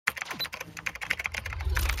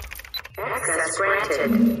Access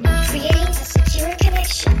granted. Creating a secure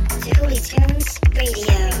connection to Holy Tunes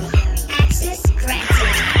Radio. Access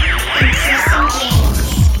granted. Increasing gains.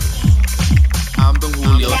 I'm the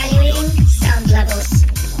Julio. Evaluating sound levels.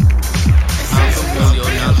 I'm the Julio,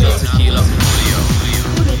 not the tequila.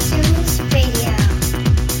 Holy Tunes Radio.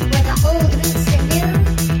 Where the old meets the new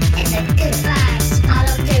and the good vibes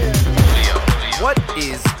follow through. What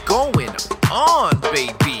is going on,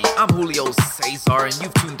 baby? I'm Julio Cesar, and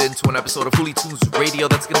you've tuned into an episode of Holy Tunes Radio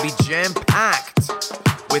that's going to be jam-packed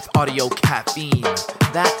with audio caffeine.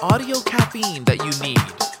 That audio caffeine that you need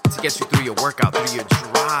to get you through your workout, through your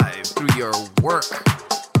drive, through your work,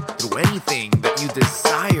 through anything that you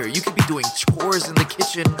desire. You could be doing chores in the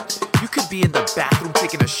kitchen. You could be in the bathroom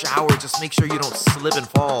taking a shower. Just make sure you don't slip and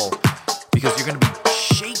fall, because you're going to be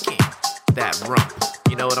shaking that rump.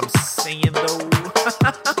 You know what I'm saying, though?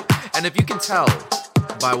 And if you can tell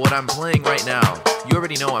by what I'm playing right now, you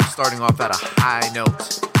already know I'm starting off at a high note.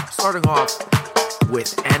 Starting off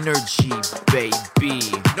with energy, baby.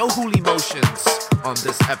 No hool emotions on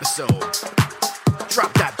this episode.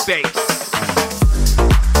 Drop that bass.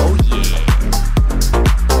 Oh yeah.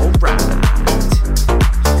 Alright.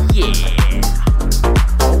 Yeah.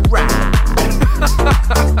 Alright.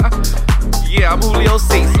 Yeah, I'm Julio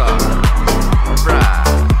Cesar. Alright.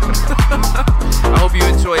 I hope you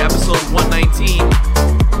enjoy episode 119.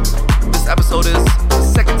 This episode is the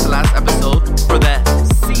second to last episode for that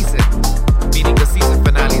season, meaning the season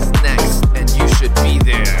finale is next, and you should be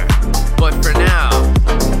there. But for now,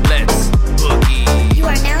 let's boogie. You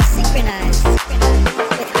are now synchronized with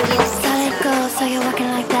Julio Solid Cesar. gold, so you're walking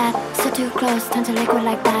like that. So too close, turn to liquid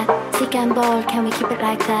like that. Sick and bold, can we keep it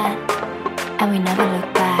like that? And we never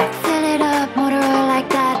look back. Fill it up, motor oil like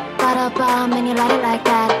that. Bottle bomb and you light it like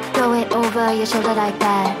that. Throw it over your shoulder like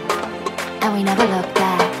that. And we never look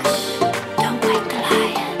back. Don't wake the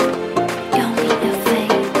lion. Don't meet your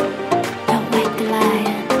fate. Don't wake the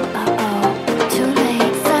lion. Uh-oh, too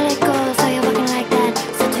late. Solid gold, so you're walking like that.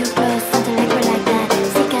 So too close, turn to liquid like that.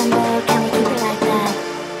 Sick and bold, can we keep it like that?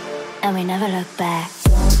 And we never look back.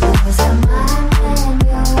 Don't lose your mind when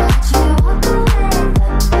you watch me walk away.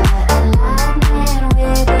 Thunder and lightning,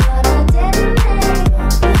 we're gonna detonate.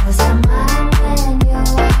 Don't lose your mind when you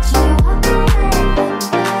watch me walk away.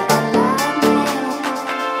 Thunder and lightning.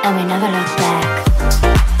 And we never look back.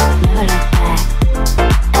 Never look back.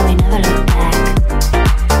 And we never look back.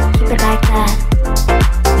 Keep it like that.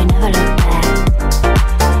 We never look back.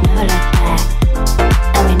 Never look back.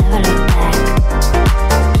 And we never look back.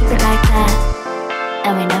 Keep it like that.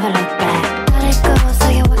 And we never look back. Let it go, so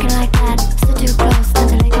you're walking like that. So too close, turn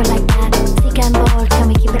to liquid like that. Sick and bold, can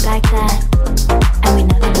we keep it like that? And we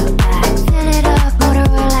never look back. Fill it up, motor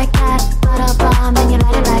oil like that. Bottle bomb and you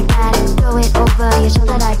light it like that. Throw it over your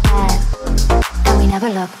shoulder like that. And we never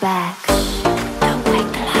look back. Don't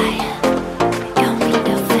wake the lion. Don't meet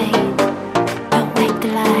your fate. Don't wake the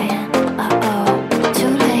lion. Uh-oh, too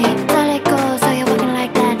late. Let it go, so you're walking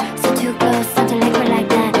like that. So too close, turn to liquid like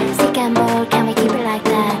that. Sick and bold, can we keep it like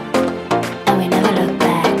that? And we never look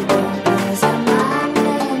back. Don't lose your mind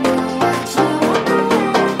when you watch me walk away.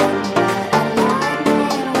 Thunder and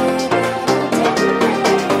lightning, we're gonna detonate.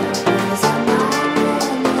 Don't lose your mind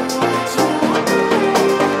when you watch me walk away.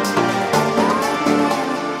 Thunder and lightning.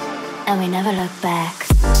 And we never look back.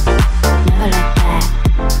 Never look back.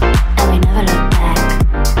 And we never look back.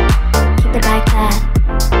 Keep it like that.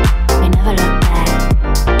 We never look back.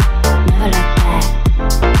 Never look back.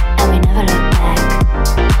 And we never look back.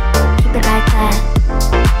 Keep it like that.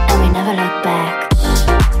 And we never look back.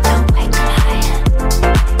 Don't wake the lion.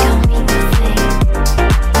 Don't meet the fate.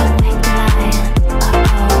 Don't wake the lion.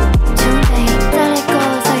 Uh-oh, too late. Let it go,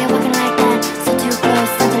 so you're walking like that. So too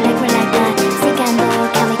close, turn to liquid like that. Sick and bold,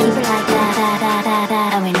 can we keep it like that?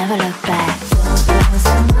 And we never look back. Don't lose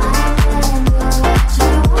your mind when you watch me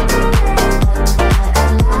walk away. Thunder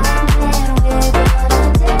and lightning, we're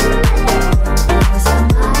gonna detonate. Don't lose your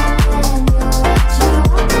mind when you watch me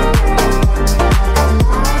walk away. Thunder and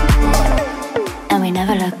lightning. And we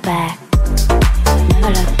never look back.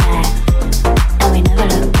 Never look back. And we never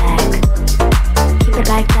look back. Keep it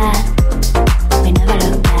like that. We never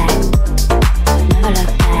look back. Never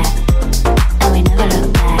look back. And we never look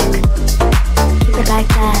back. Keep it like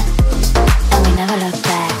that. And we never look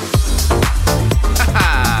back.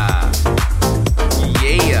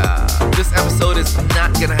 Yeah. This episode is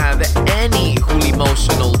not gonna have any hool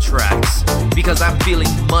emotional tracks, because I'm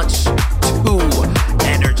feeling much too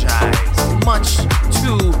energized, much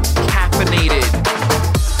too caffeinated.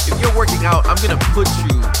 If you're working out, I'm gonna put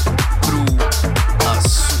you through a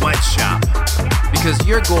sweatshop, because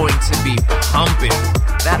you're going to be pumping.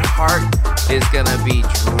 That heart is gonna be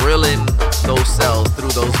drilling those cells through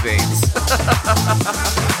those veins.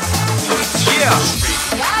 Yeah.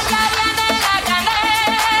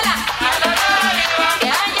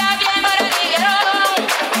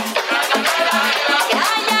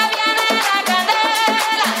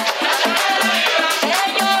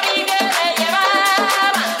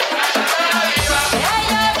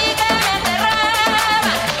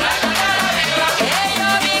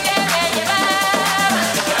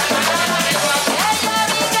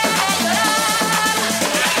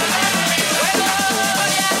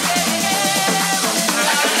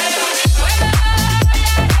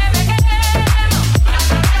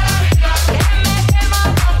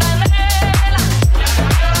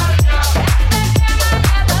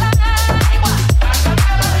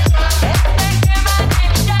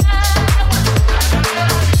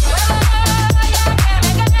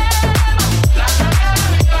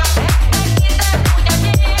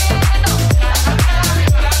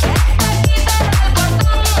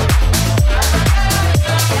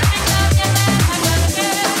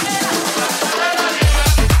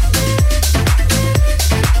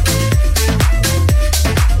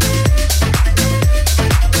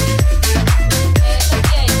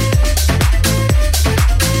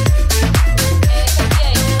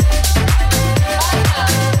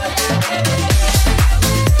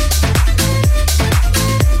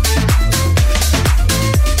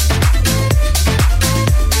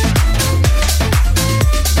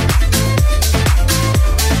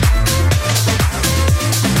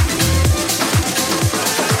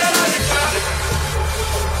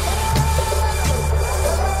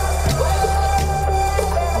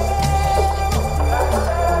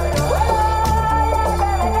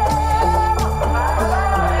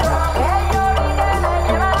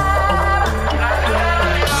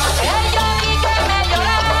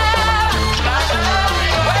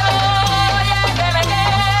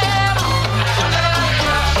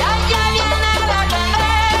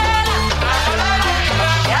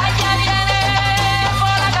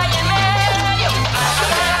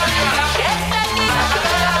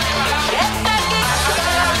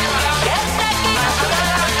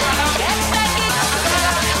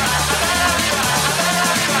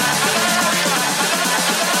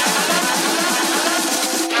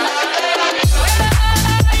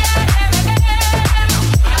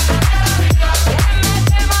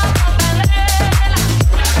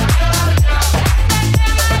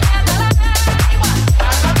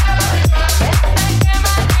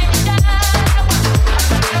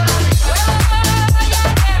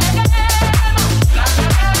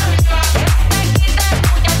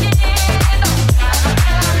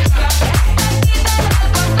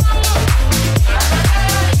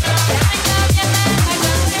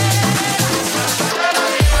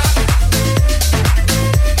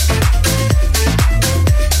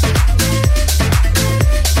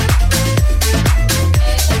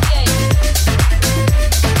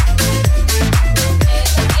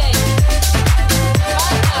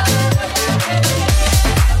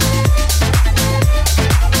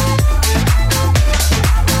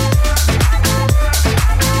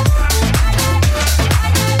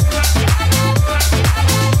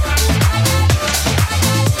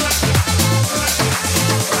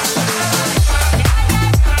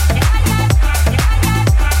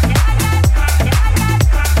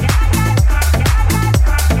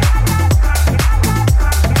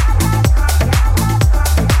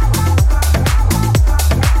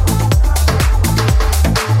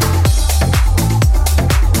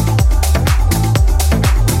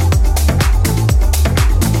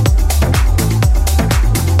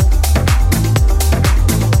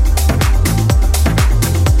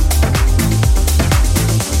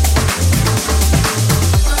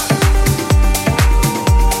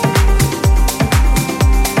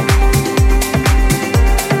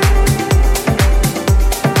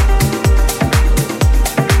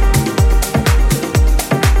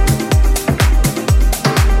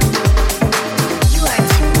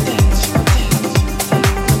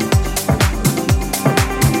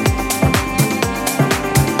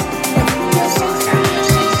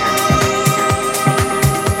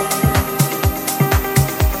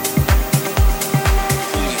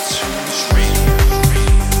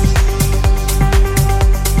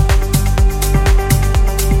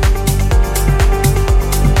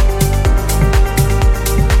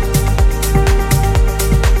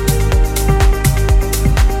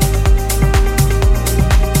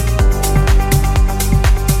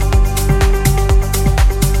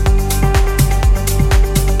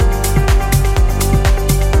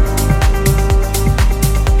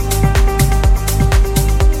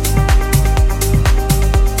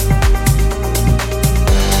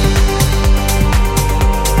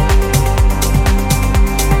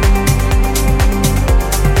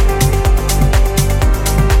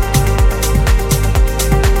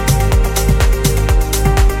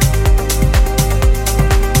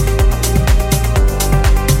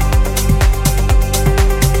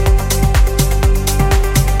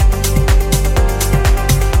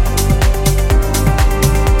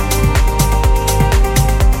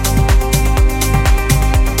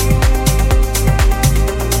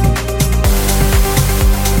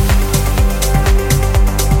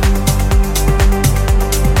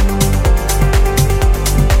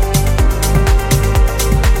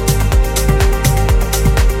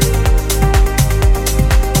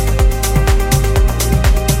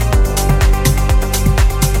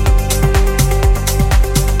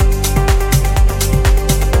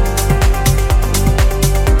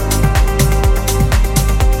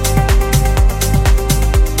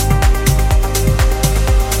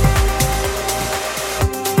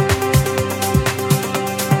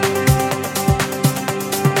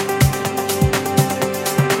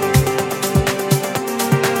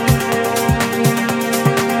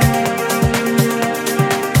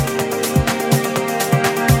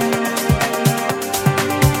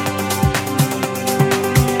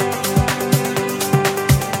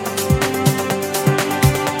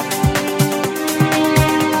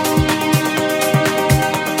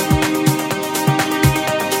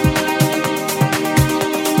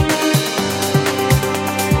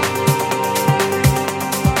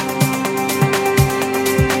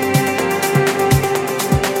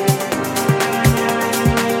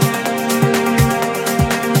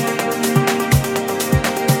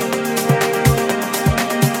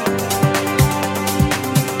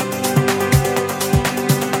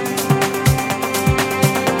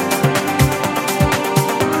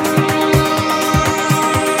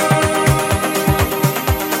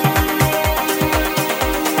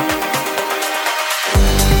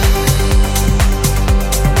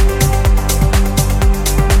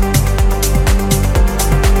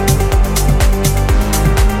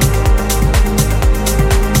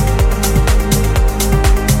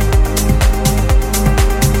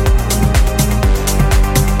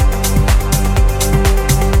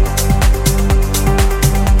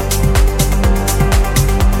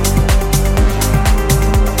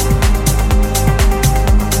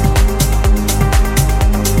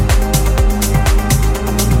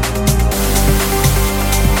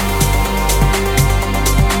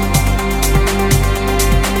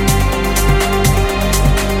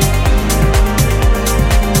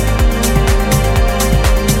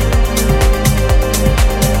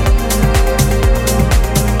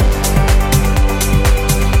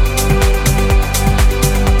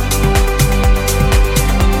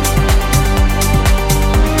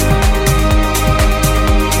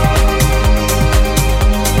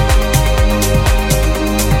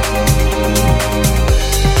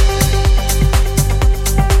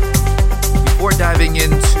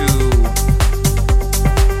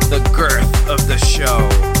 show.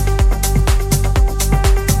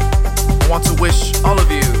 I want to wish all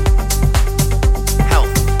of you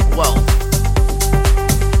health, wealth,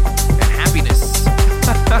 and happiness.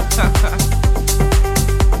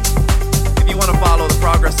 If you want to follow the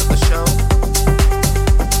progress of the show,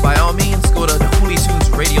 by all means, go to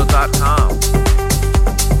HoolieTunesRadio.com.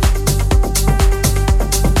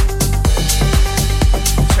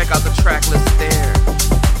 Check out the track list there.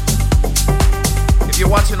 If you're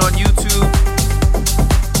watching on YouTube,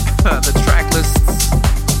 the track lists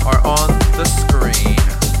are on the screen.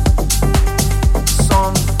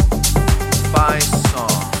 Song by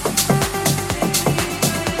song.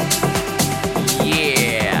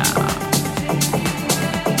 Yeah.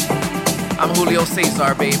 I'm Julio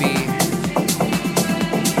Cesar, baby.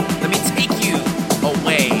 Let me take you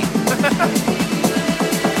away.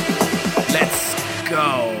 Let's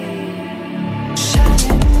go.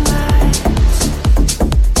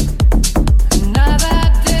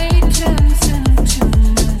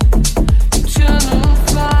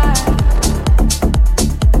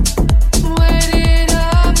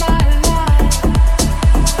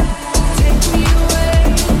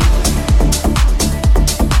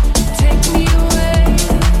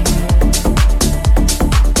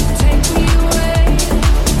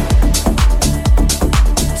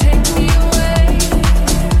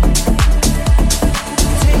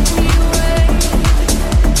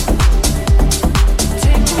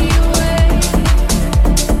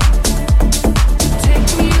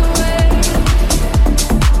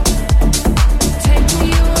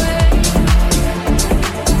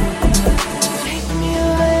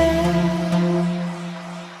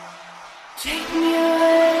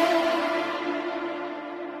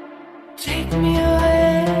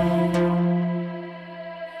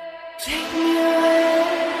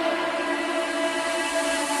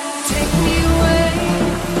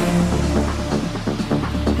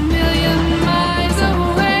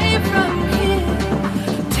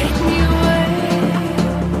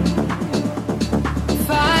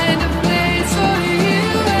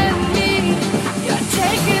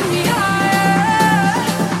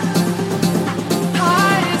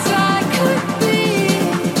 High as I could be,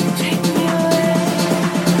 take me away.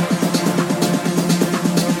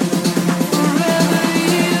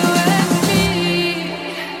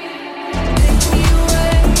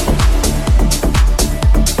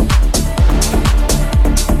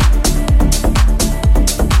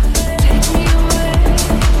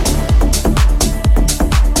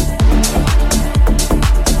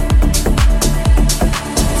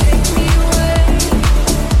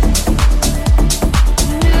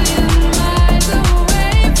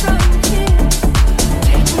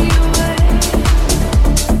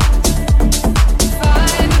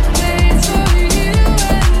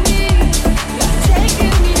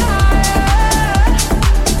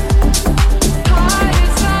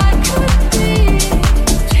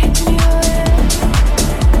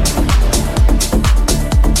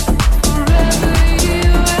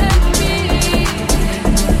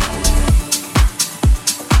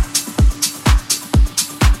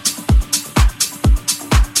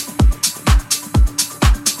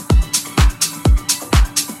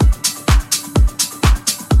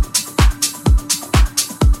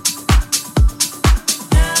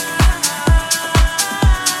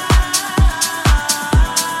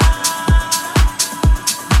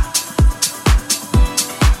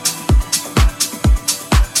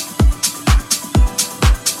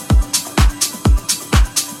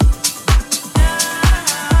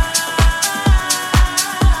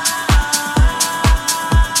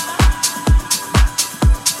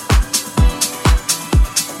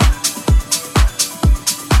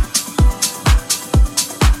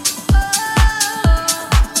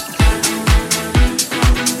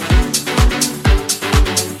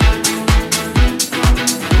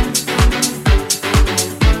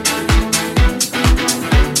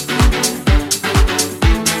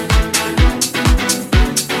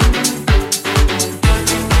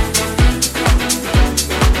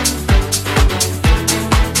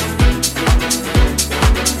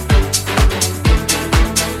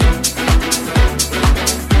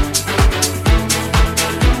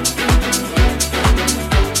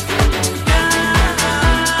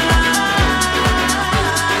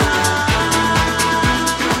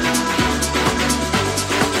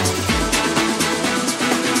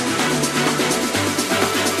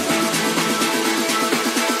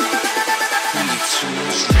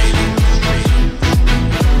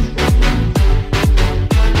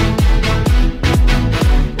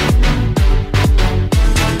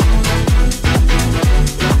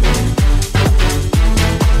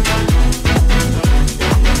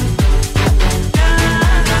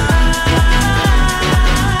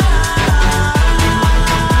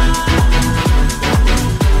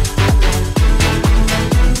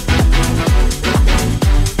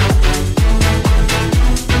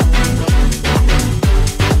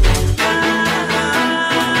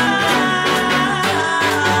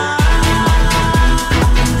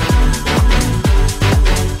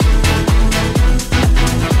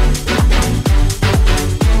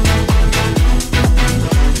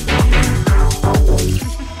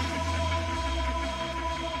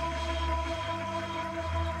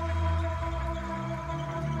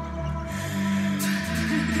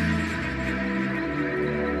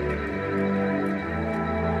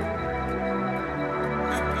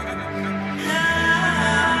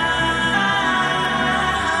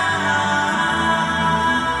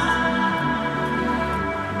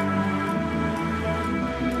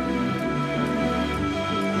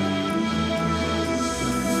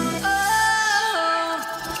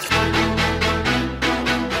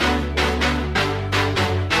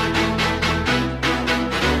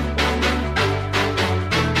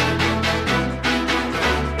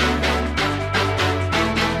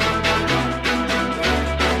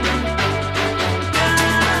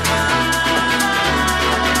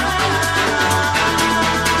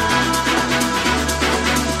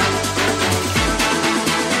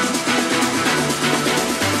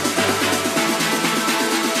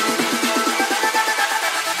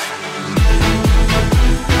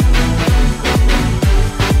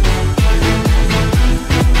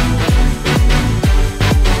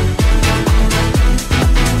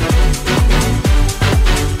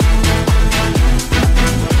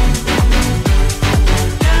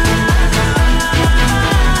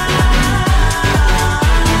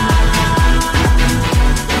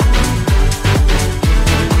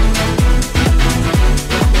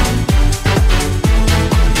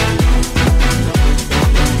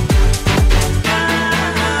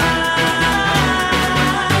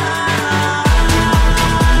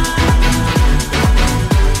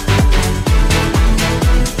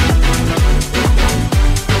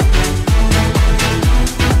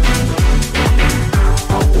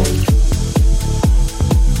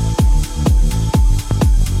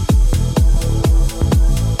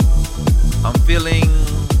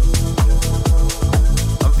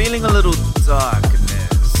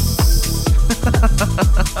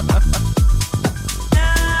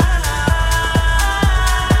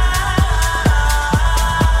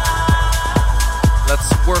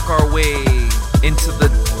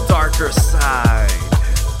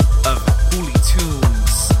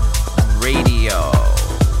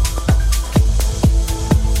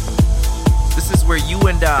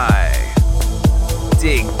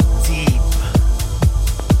 dig deep.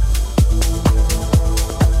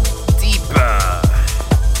 Deeper.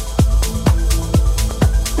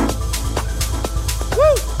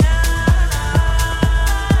 Woo!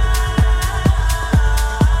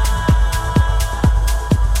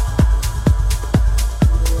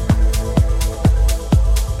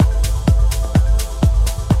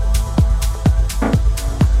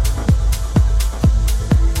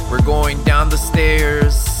 We're going down the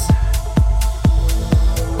stairs.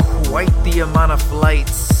 Quite the amount of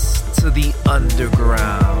flights to the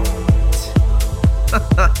underground.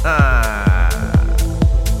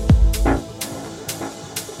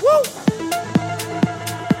 Woo!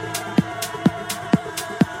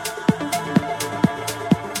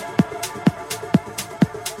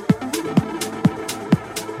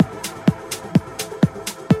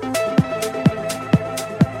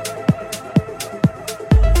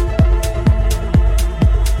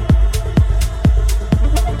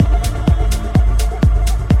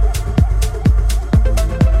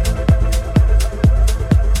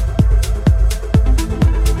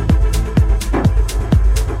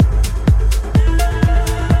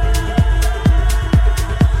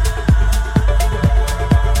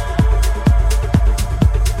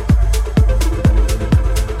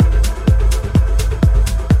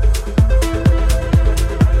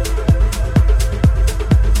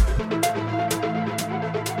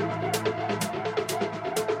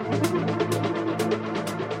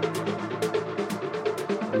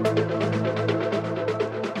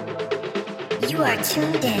 You are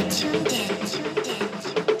tuned in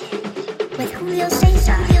with Julio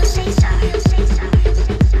Cesar.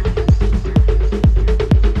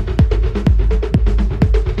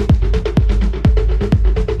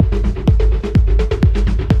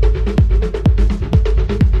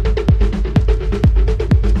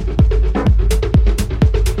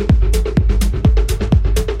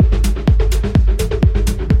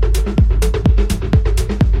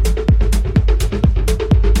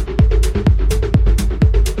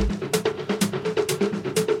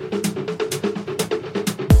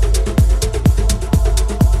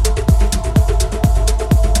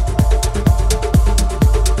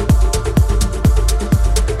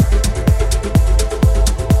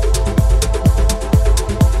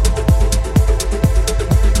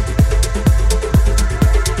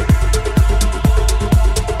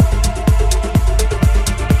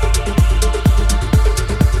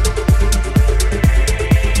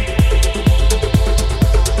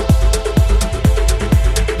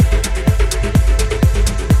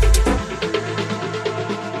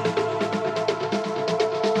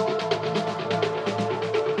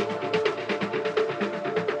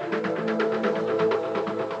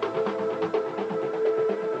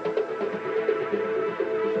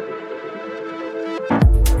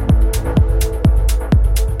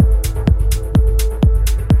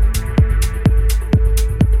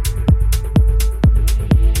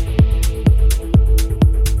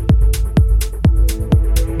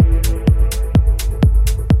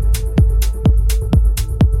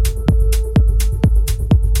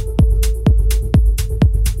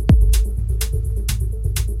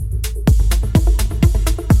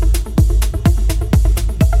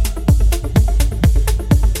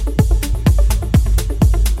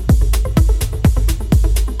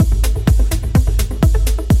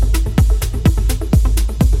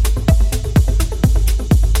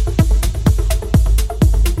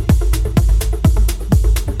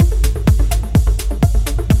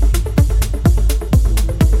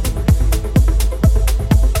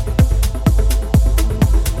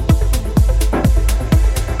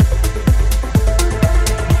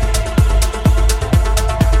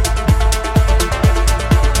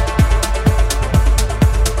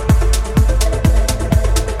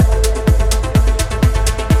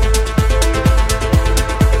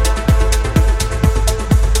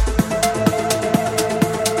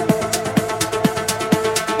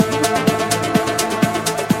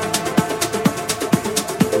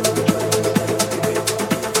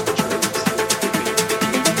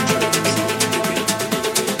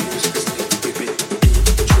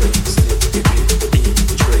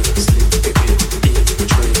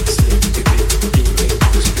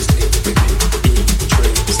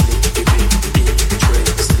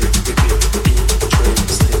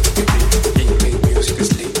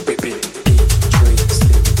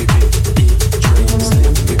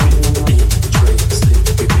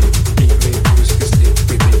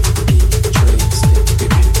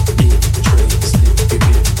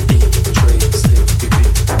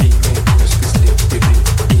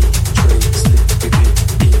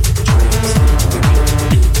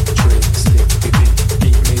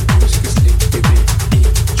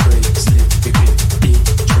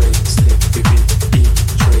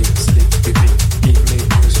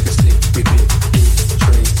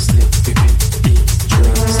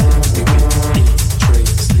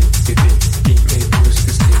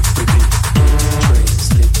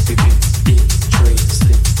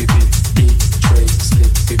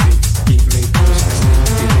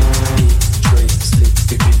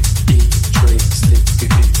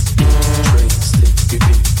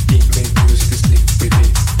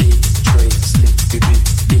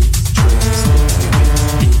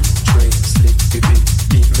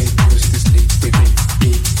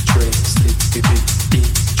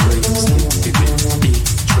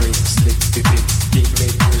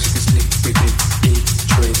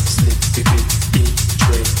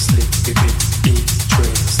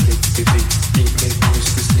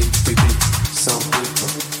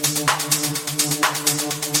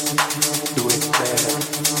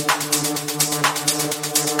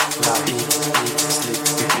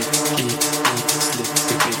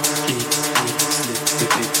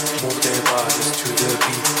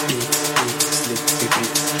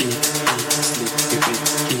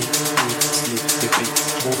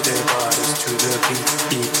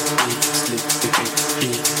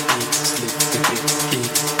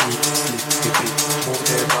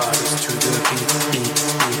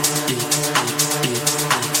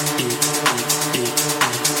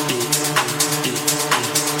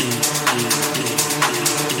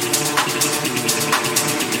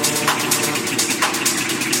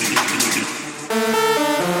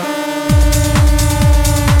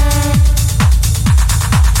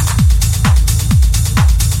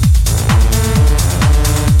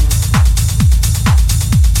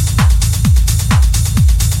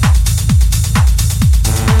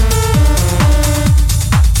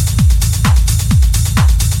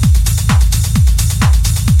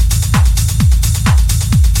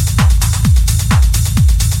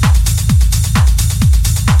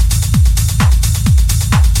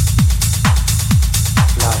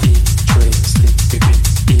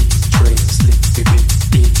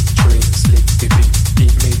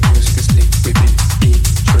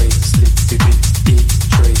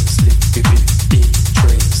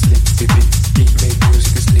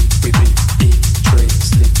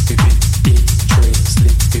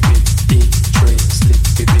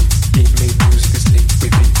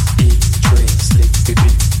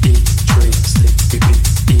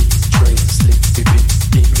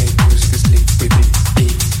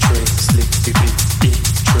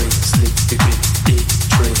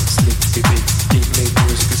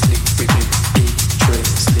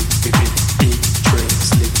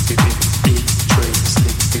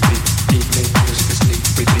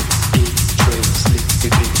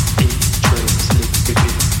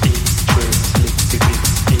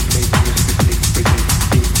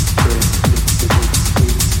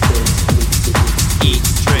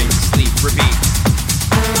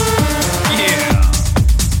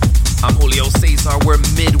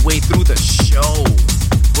 way through the show.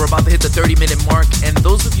 We're about to hit the 30-minute mark, and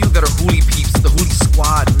those of you that are Hoolie peeps, the Hoolie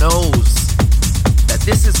squad knows that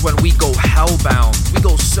this is when we go hellbound. We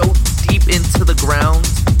go so deep into the ground,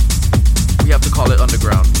 we have to call it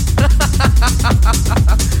underground.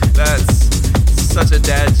 That's such a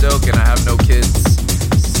dad joke, and I have no kids.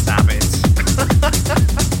 Stop it.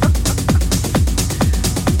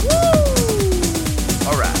 Woo!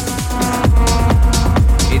 All right.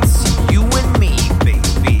 It's you and me,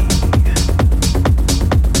 baby.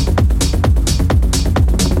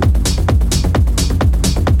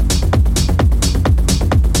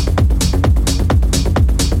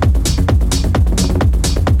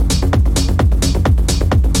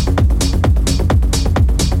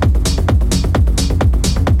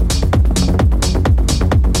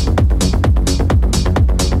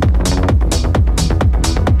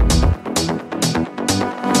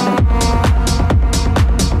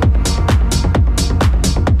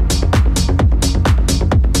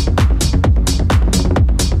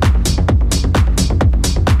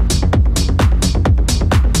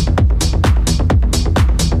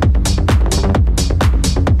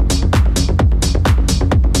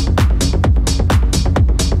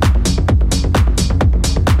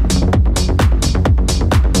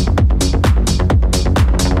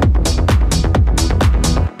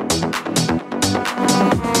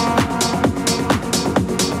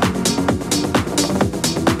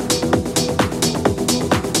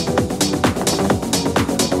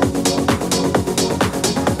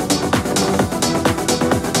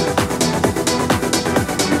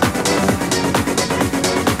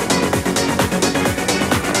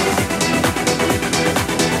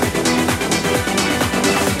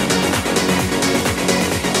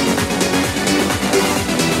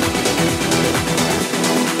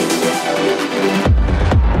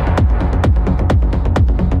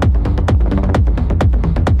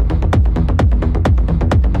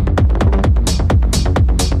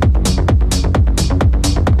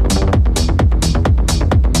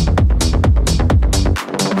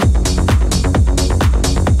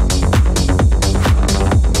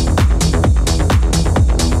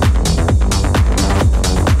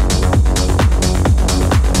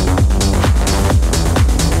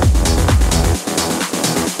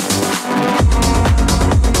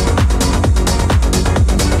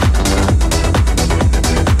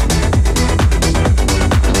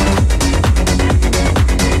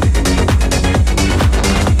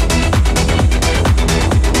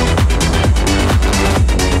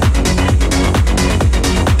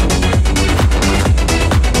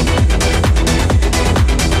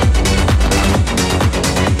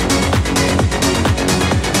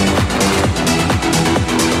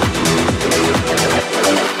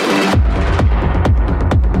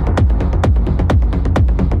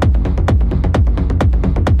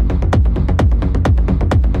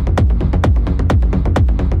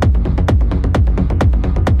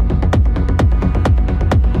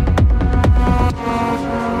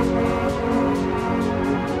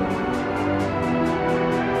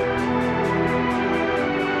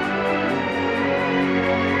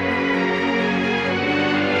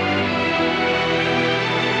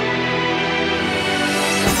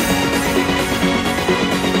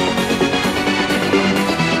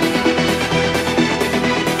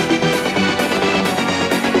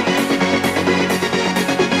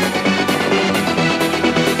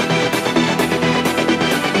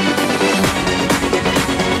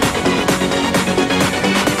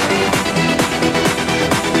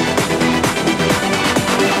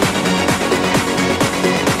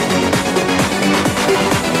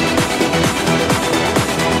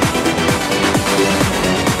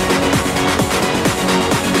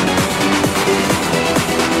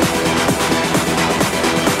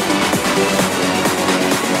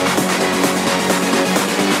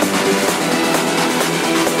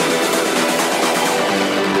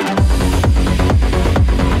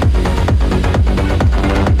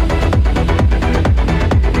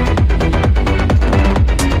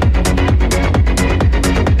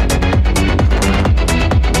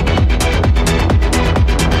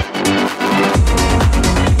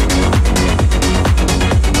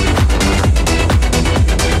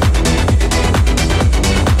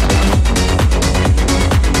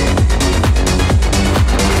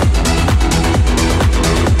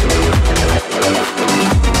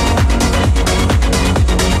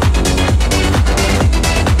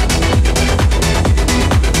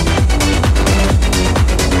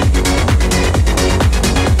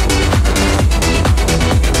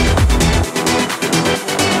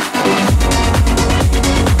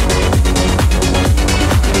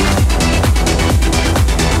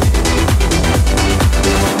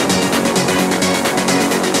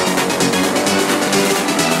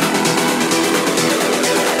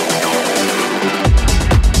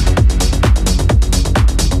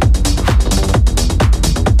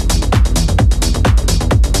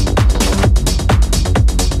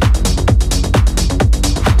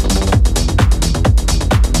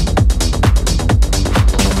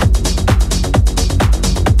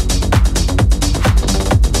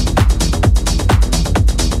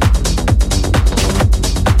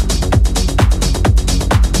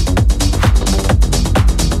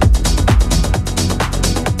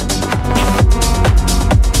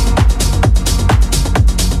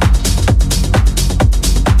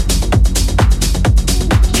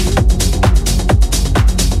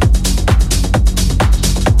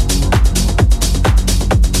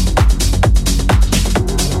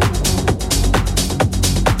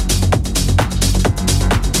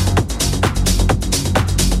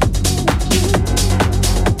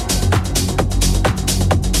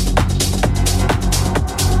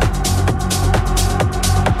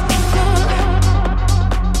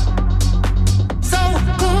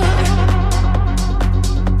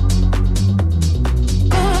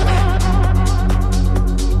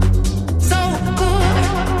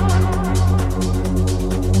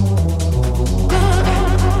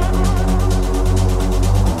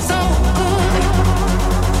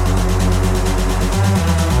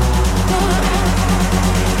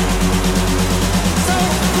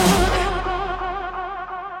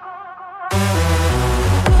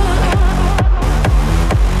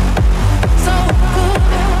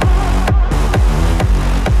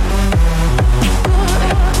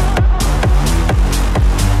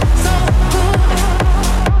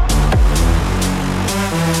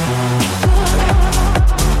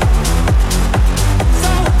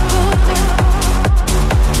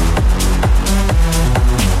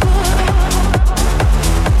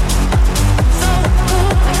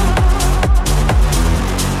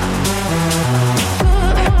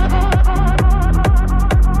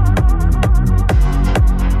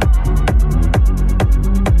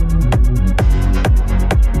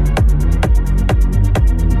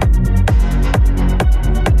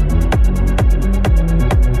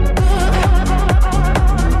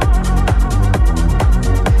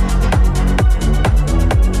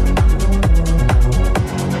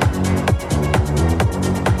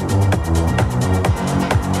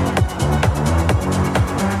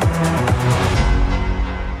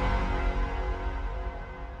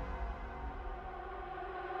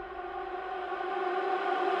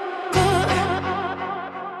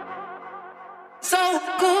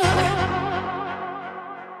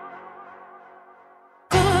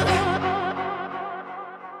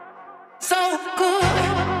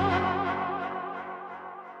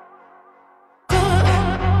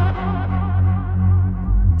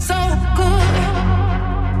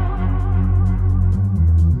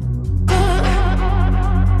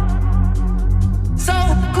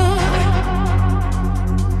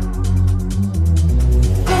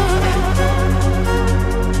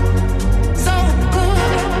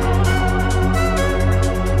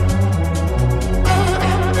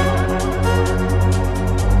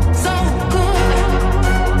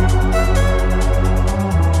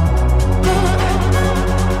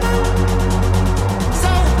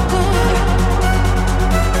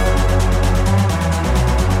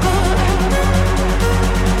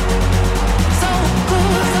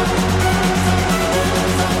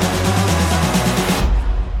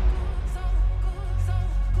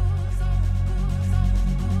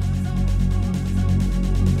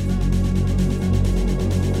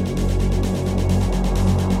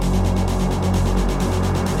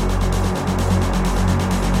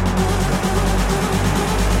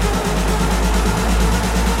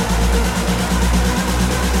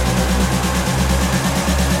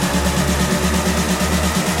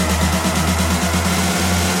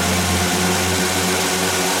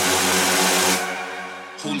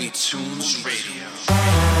 Holy Tunes Radio.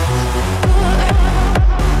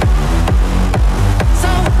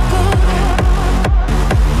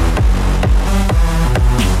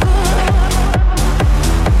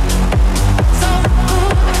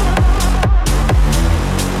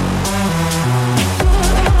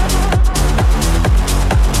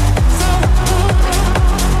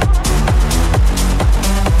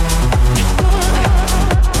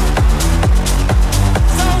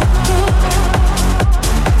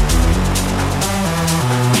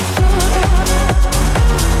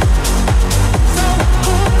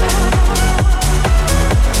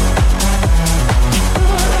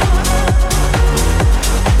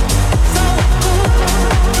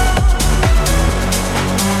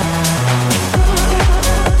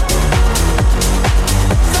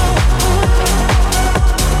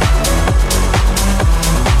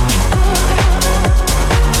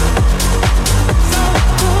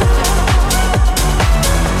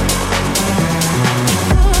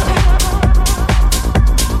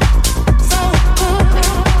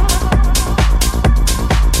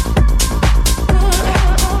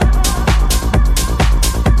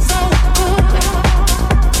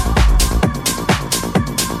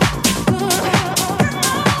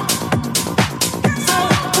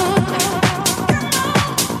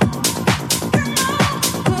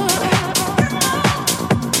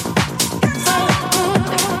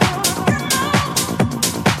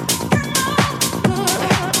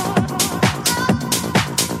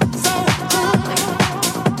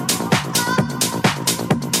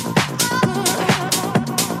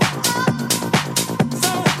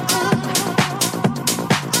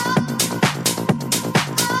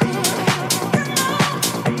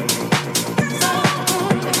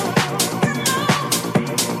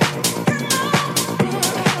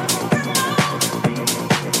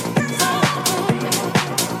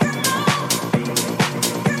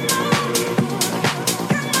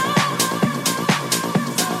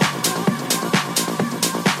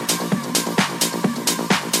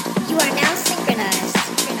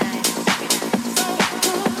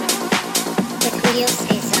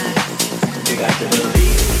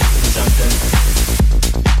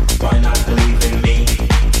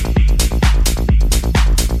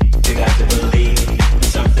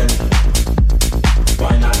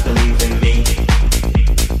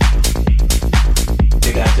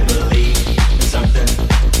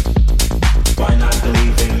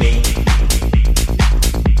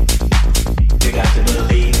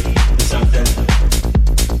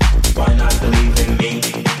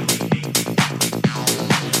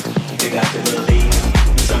 You got to believe.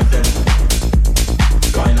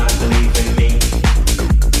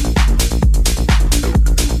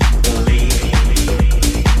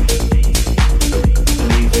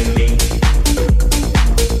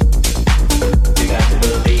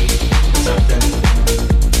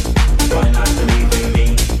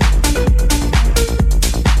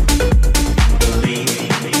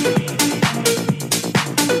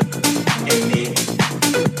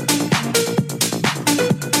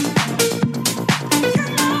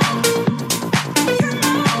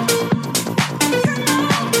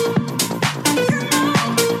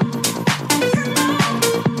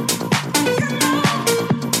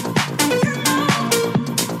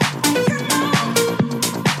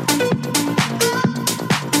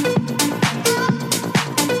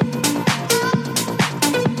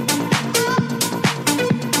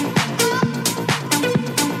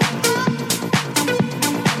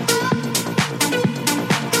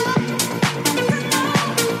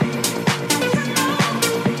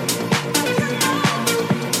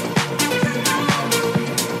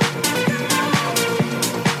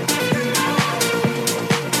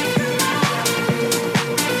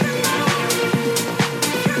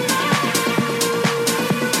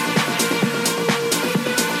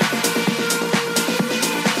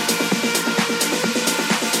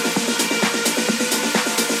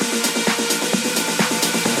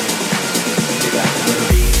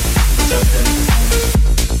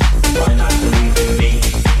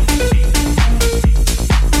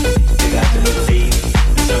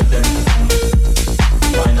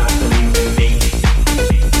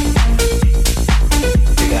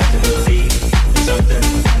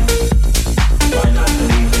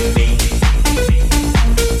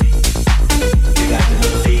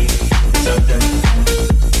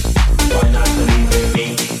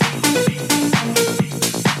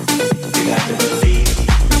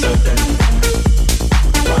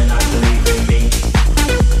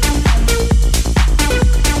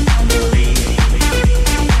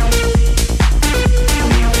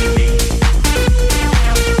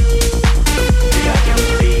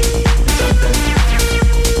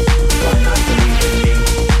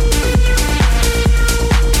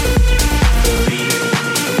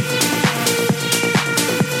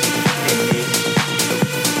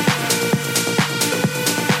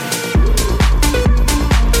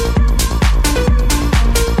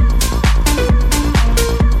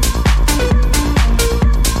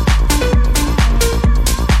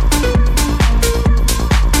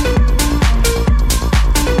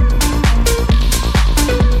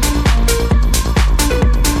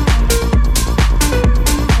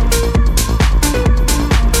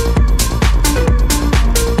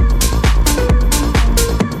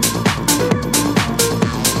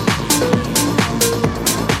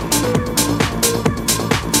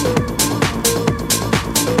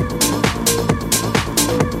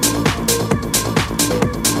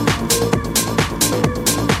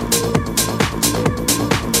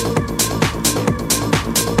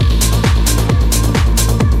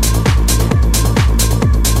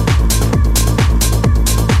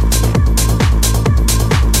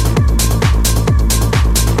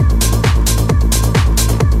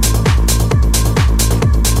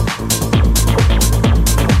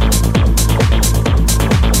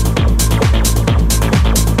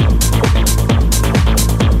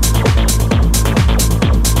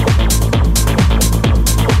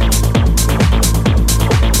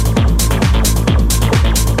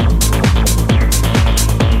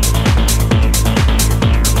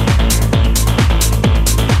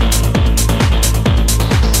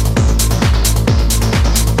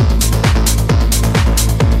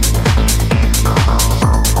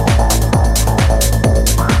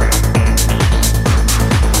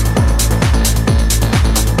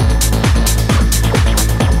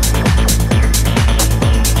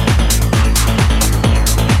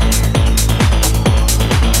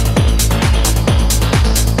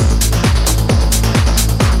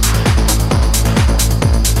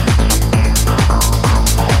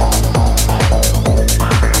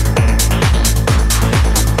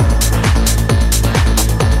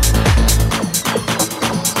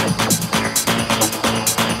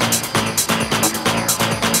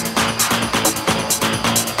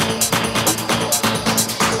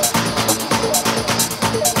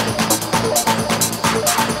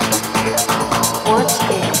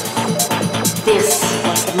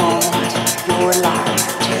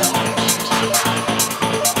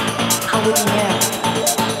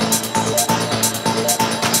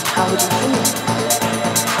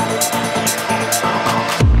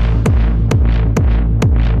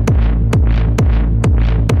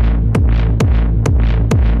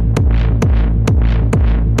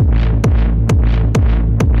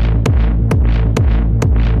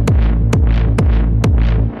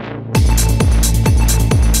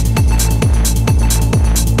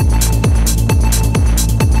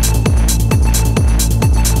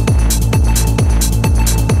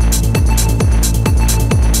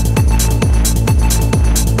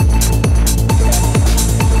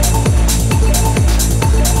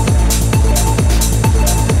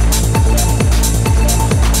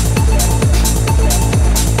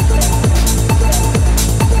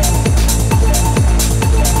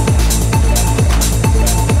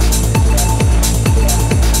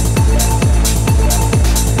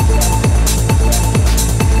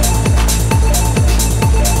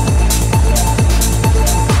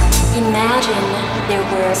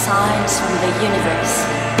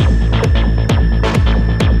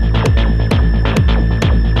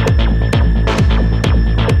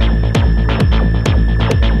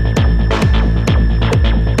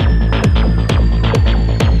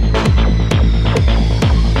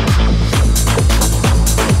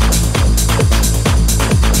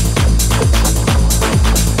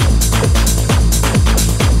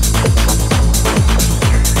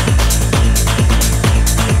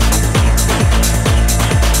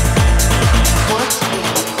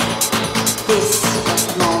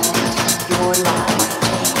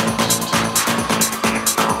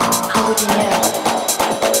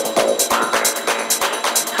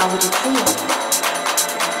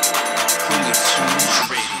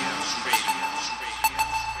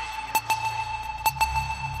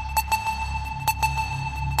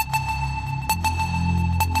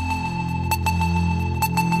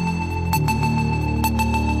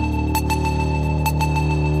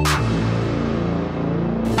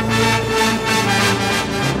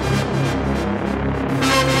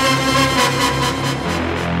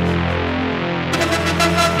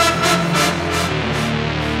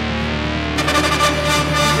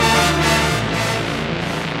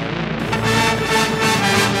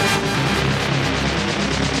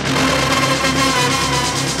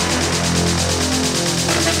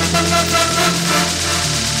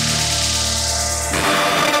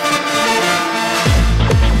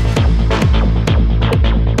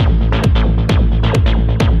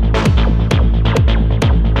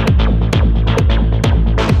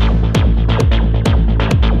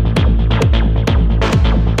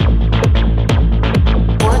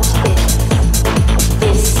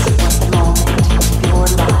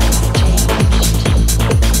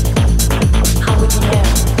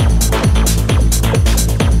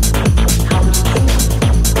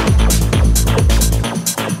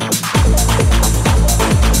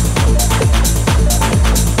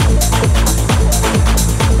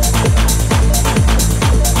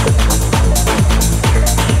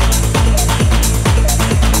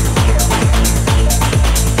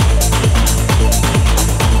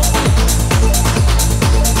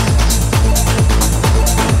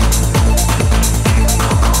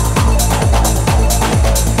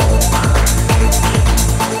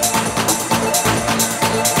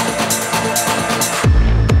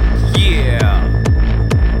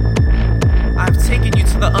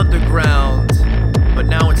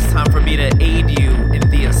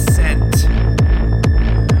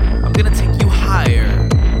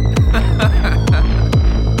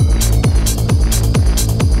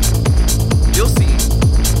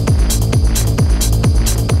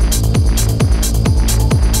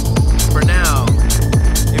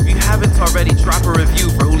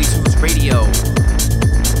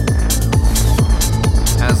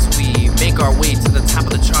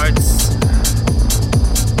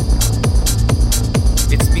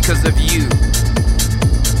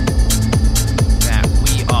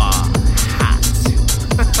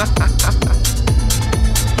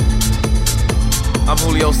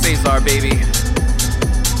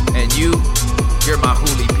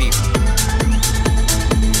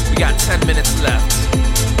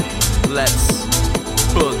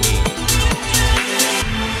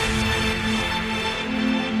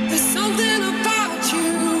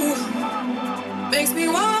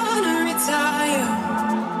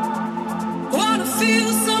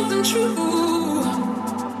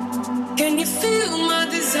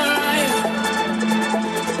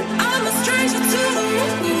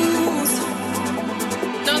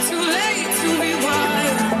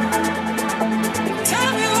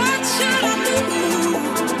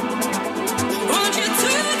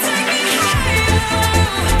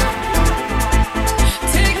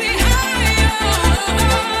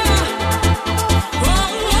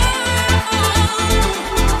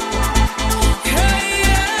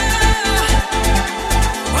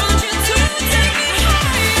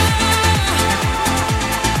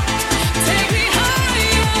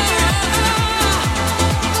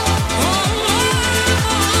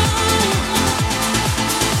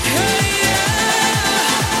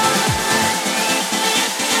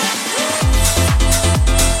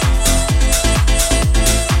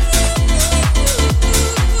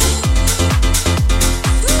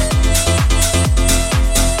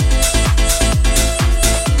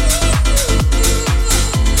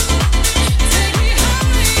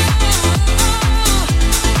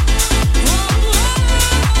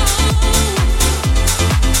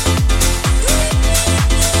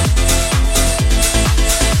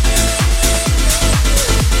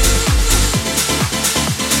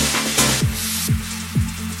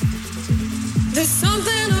 There's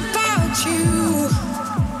something about you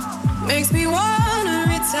makes me wanna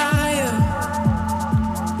retire.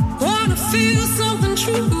 Wanna feel something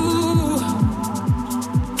true.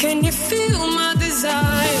 Can you feel my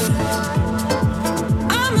desire?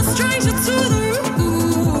 I'm a stranger to the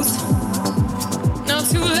rules. Not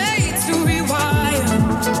too late to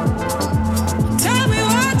rewire. Tell me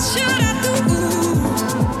what should I do?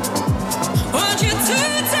 Want you to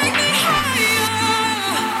take me higher.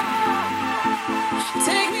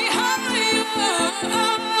 Take me higher.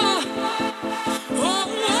 Oh,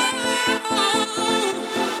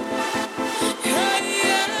 yeah,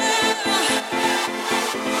 yeah.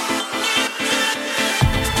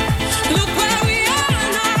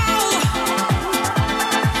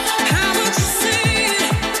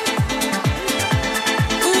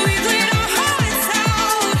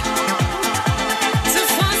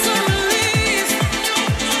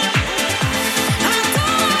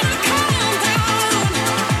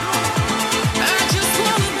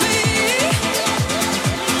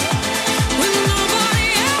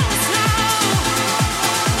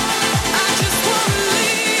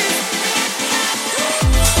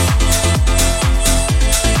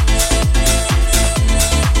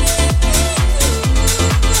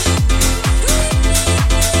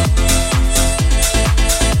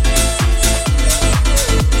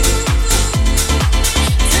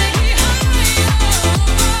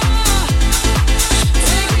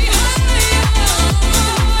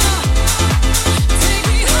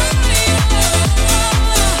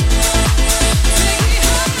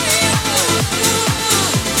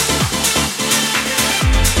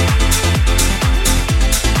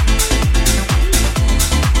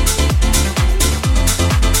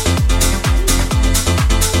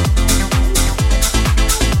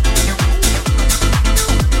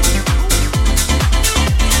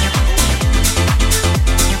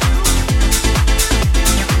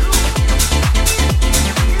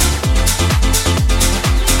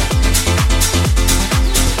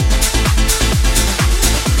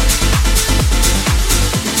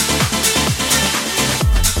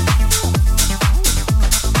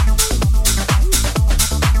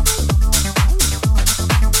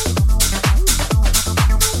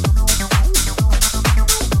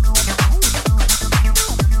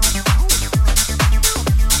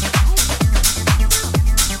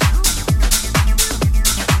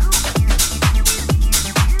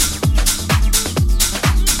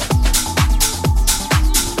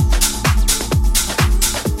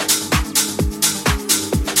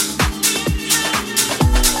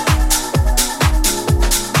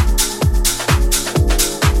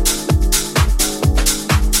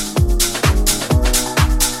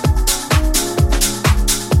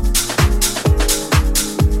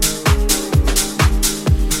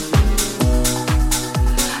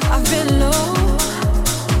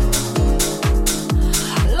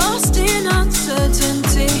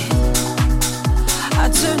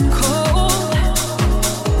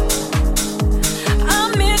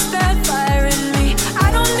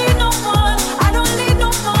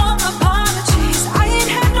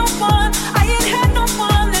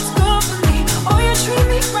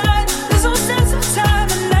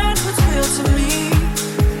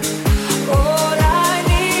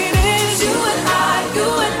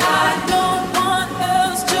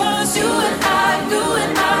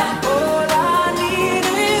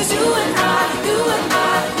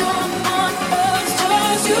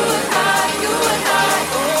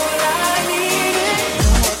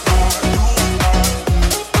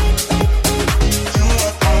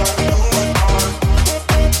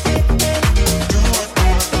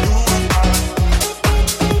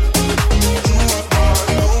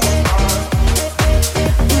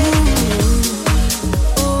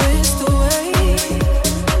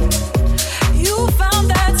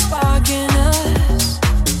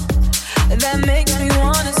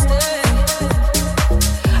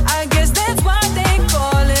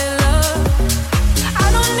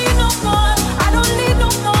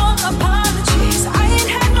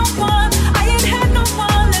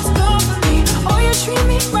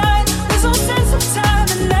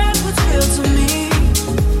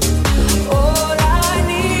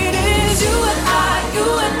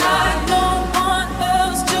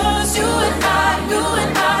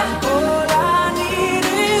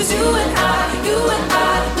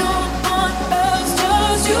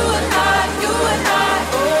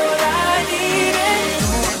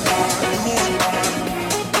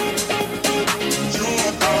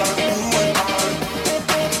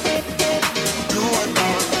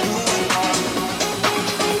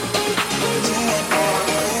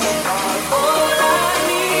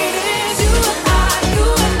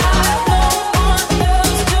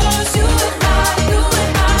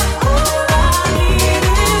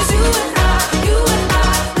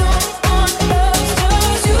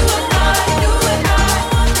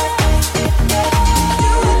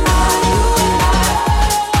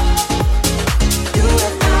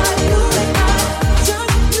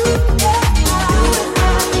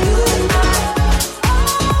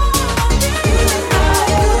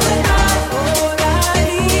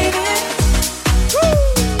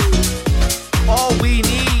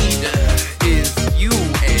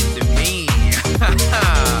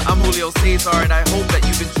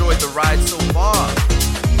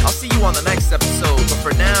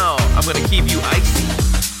 gonna keep you icy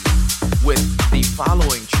with the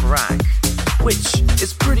following track, which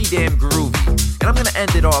is pretty damn groovy. And I'm gonna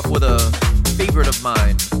end it off with a favorite of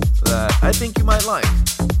mine that I think you might like.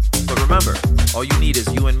 But remember, all you need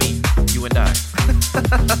is you and me, you and I.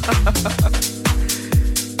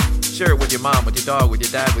 Share it with your mom, with your dog, with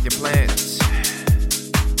your dad, with your plants,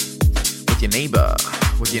 with your neighbor,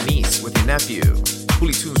 with your niece, with your nephew.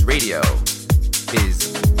 Hooly Tunes Radio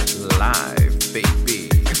is live, baby.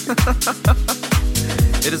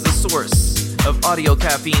 It is the source of audio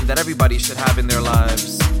caffeine that everybody should have in their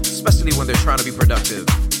lives, especially when they're trying to be productive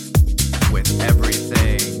with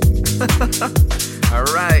everything.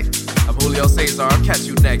 Alright, I'm Julio Cesar. I'll catch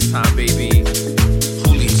you next time, baby.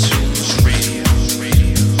 Hooly Tunes Radio.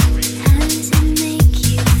 How does it make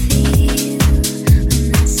you feel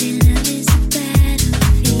when I say love is a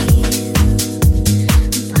battlefield,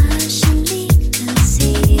 partially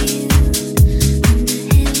concealed under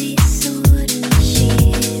heavy sword and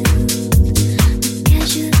shield, a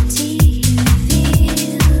casualty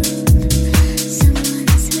revealed,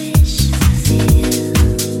 someone's wish fulfilled.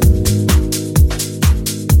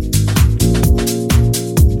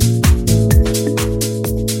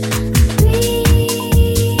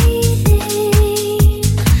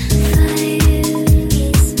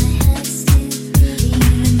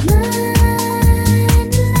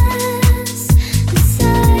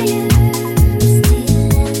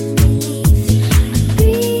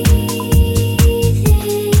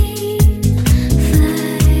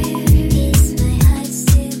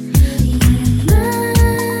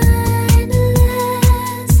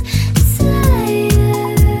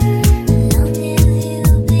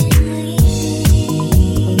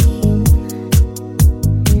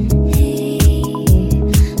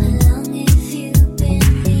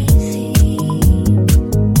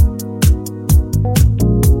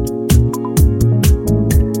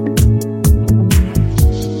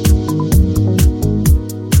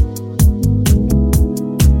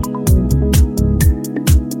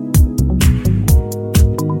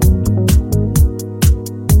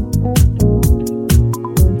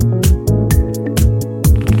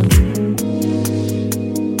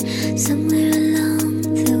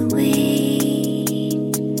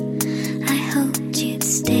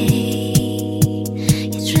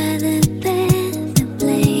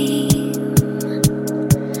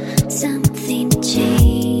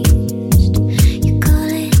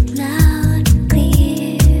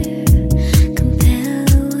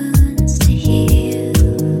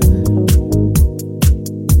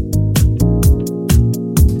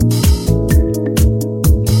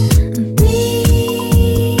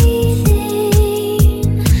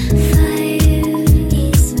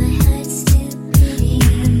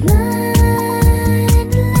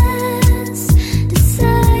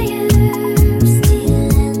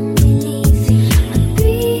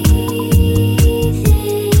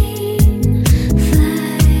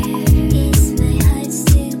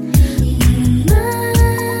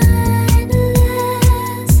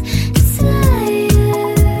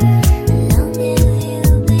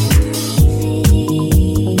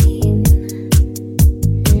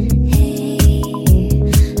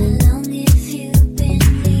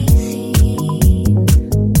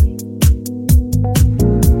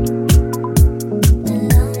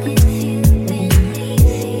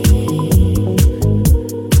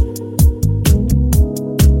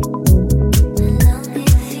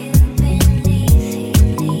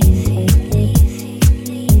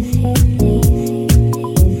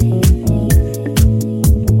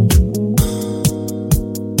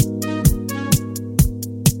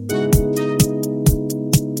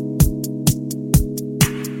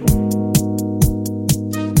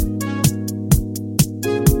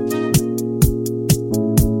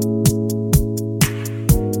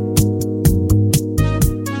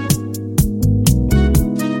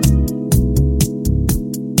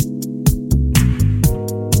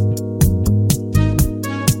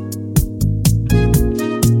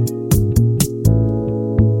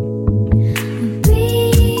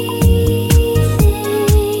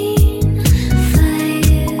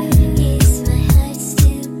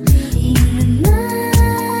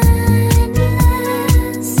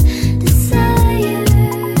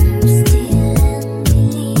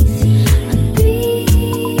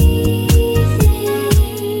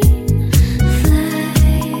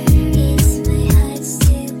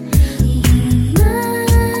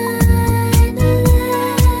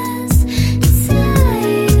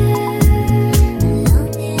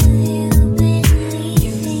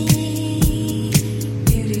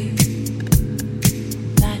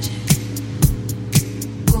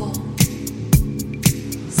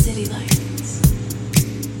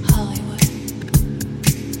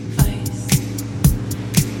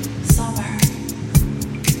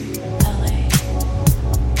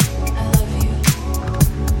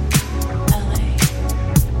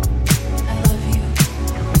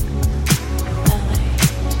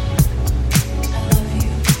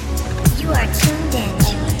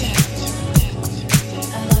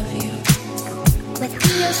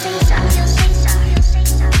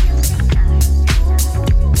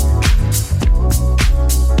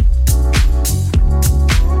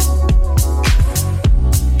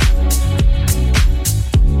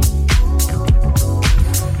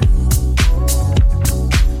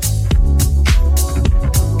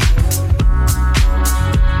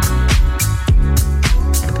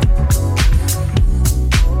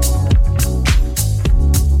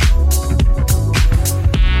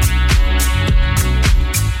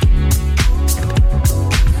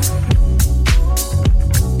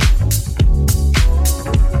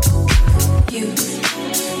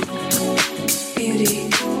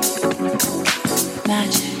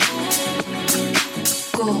 magic,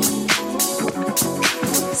 gold,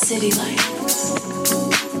 city lights,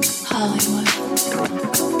 Hollywood,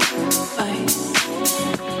 vice,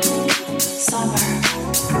 summer.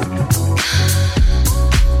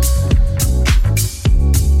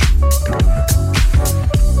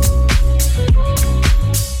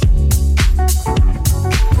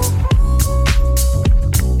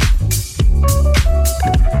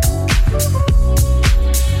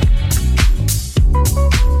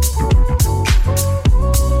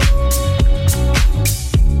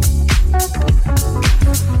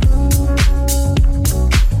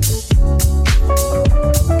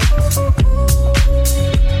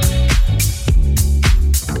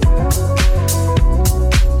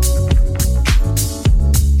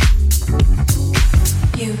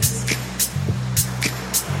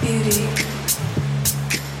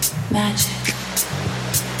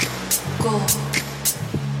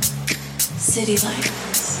 City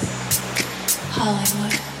lights,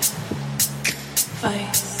 Hollywood,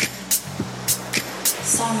 vice,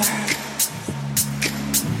 summer,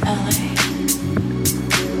 LA.